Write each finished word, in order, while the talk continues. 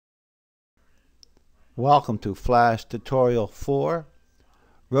Welcome to Flash Tutorial 4,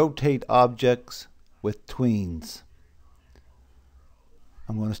 Rotate Objects with Tweens.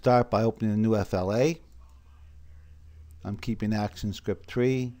 I'm going to start by opening a new FLA. I'm keeping Action Script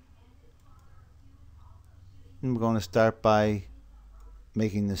 3. And we're going to start by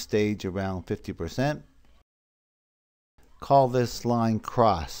making the stage around 50%. Call this line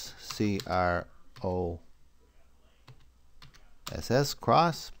cross, C-R-O-S-S,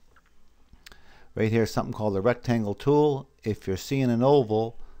 cross. Right here is something called the rectangle tool. If you're seeing an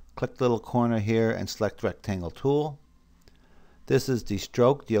oval, click the little corner here and select rectangle tool. This is the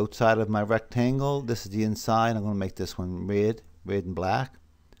stroke, the outside of my rectangle. This is the inside. I'm going to make this one red and black.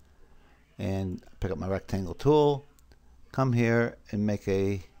 And pick up my rectangle tool, come here and make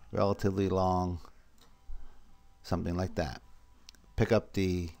a relatively long something like that. Pick up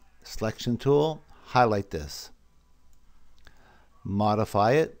the selection tool, highlight this,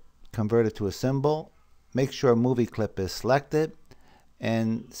 modify it, convert it to a symbol, make sure movie clip is selected,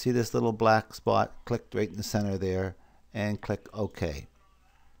 and see this little black spot, click right in the center there and click OK.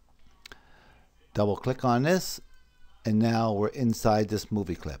 Double click on this and now we're inside this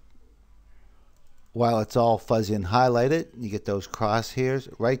movie clip. While it's all fuzzy and highlighted, you get those crosshairs,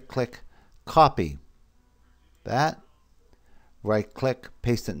 right click, copy that, right click,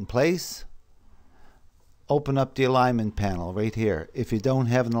 paste it in place. Open up the alignment panel right here. If you don't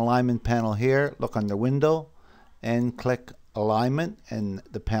have an alignment panel here, look on the window and click alignment and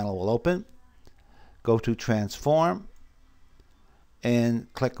the panel will open. Go to transform and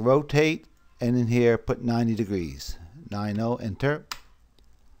click rotate, and in here put 90 degrees. 90, enter.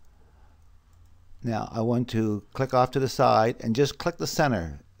 Now I want to click off to the side and just click the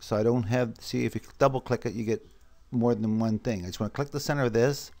center, so I don't have, see, if you double click it you get more than one thing. I just want to click the center of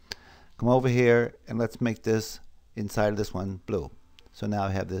this, come over here, and let's make this inside of this one blue. So now I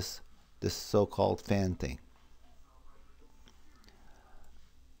have this so-called fan thing.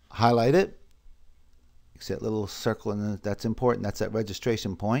 Highlight it. You see that little circle, and that's important. That's that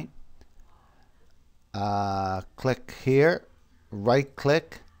registration point. Click here, right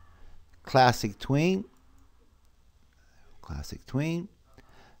click, classic tween. Classic tween.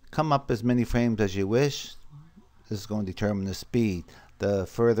 Come up as many frames as you wish. This is going to determine the speed. The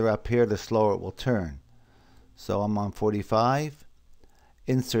further up here, the slower it will turn. So I'm on 45.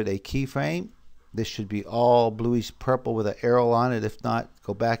 Insert a keyframe. This should be all bluish purple with an arrow on it. If not,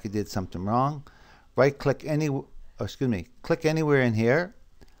 go back, you did something wrong. Right click click anywhere in here.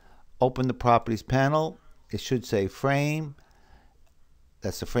 Open the properties panel. It should say frame.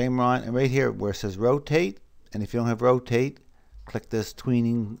 That's the frame we're on. And right here where it says rotate, and if you don't have rotate, click this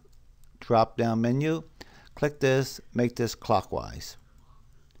tweening drop down menu. Click this, make this clockwise.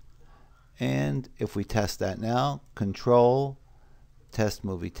 And if we test that now, control, test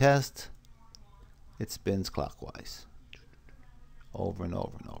movie test, it spins clockwise. Over and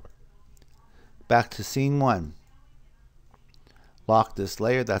over and over. Back to scene 1. Lock this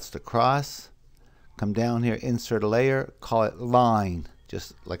layer, that's the cross. Come down here, insert a layer, call it line,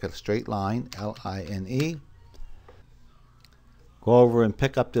 just like a straight line, L-I-N-E. Go over and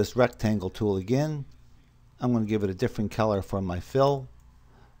pick up this rectangle tool again. I'm going to give it a different color for my fill.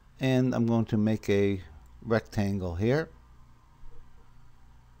 And I'm going to make a rectangle here.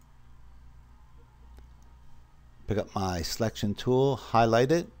 Pick up my selection tool,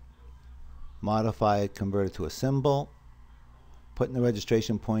 highlight it, modify it, convert it to a symbol, put in the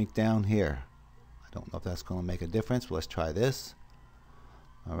registration point down here. I don't know if that's going to make a difference, but let's try this.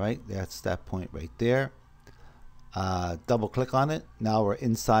 Alright, that's that point right there. Double click on it. Now we're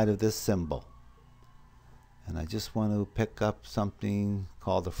inside of this symbol. And I just want to pick up something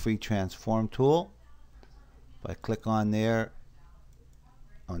called the free transform tool. If I click on there,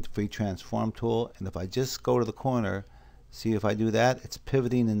 on the free transform tool, and if I just go to the corner, see, if I do that, it's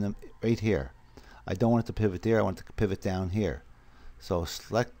pivoting in the right here. I don't want it to pivot there, I want it to pivot down here. So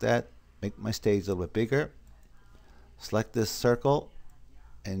select that, make my stage a little bit bigger, select this circle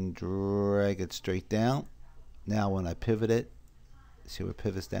and drag it straight down. Now when I pivot it, see where it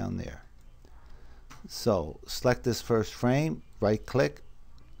pivots down there. So select this first frame, right click,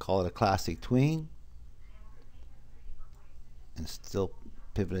 call it a classic tween, and still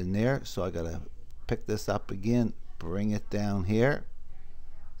pivot in there. So I gotta pick this up again, bring it down here,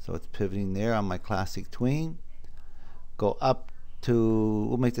 so it's pivoting there on my classic tween. Go up to,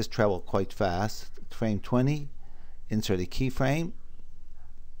 we'll make this travel quite fast, frame 20, insert a keyframe.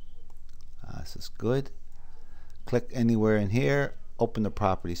 This is good. Click anywhere in here, open the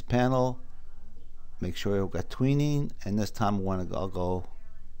properties panel, make sure you've got tweening, and this time I'll go,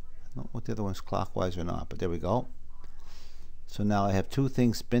 I don't know what the other one's clockwise or not, but there we go. So now I have two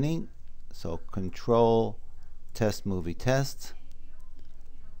things spinning. So control test movie test,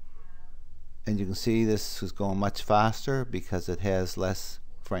 and you can see this is going much faster because it has less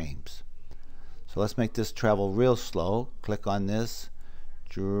frames. So let's make this travel real slow. Click on this,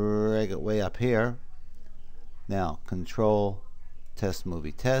 drag it way up here. Now control test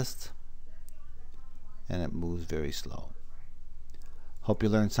movie test, and it moves very slow. Hope you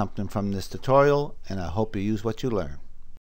learned something from this tutorial, and I hope you use what you learn.